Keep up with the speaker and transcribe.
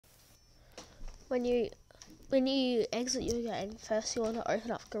when you exit your game, first you want to open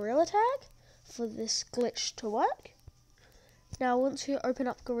up Gorilla Tag for this glitch to work. Now once you open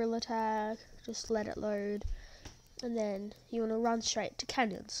up Gorilla Tag, just let it load, and then you want to run straight to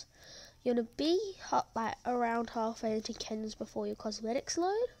canyons. You want to be like around halfway into canyons before your cosmetics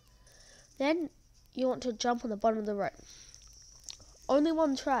load. Then you want to jump on the bottom of the rope. Only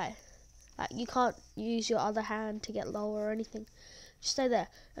one try. Like, you can't use your other hand to get lower or anything. Just stay there,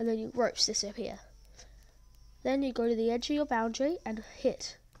 and then your ropes disappear. Then you go to the edge of your boundary and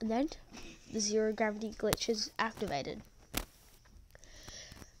hit, and then the zero gravity glitch is activated.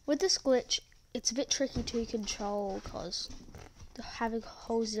 With this glitch, it's a bit tricky to control because having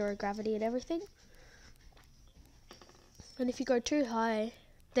whole zero gravity and everything. And if you go too high,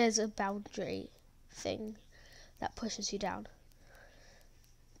 there's a boundary thing that pushes you down.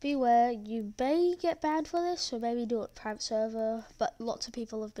 Beware, you may get banned for this, so maybe do it private server, but lots of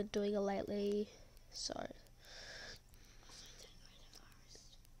people have been doing it lately, so.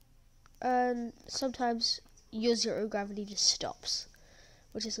 And sometimes your zero gravity just stops,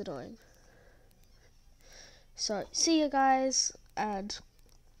 which is annoying. So, see you guys, and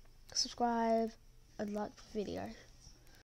subscribe and like the video.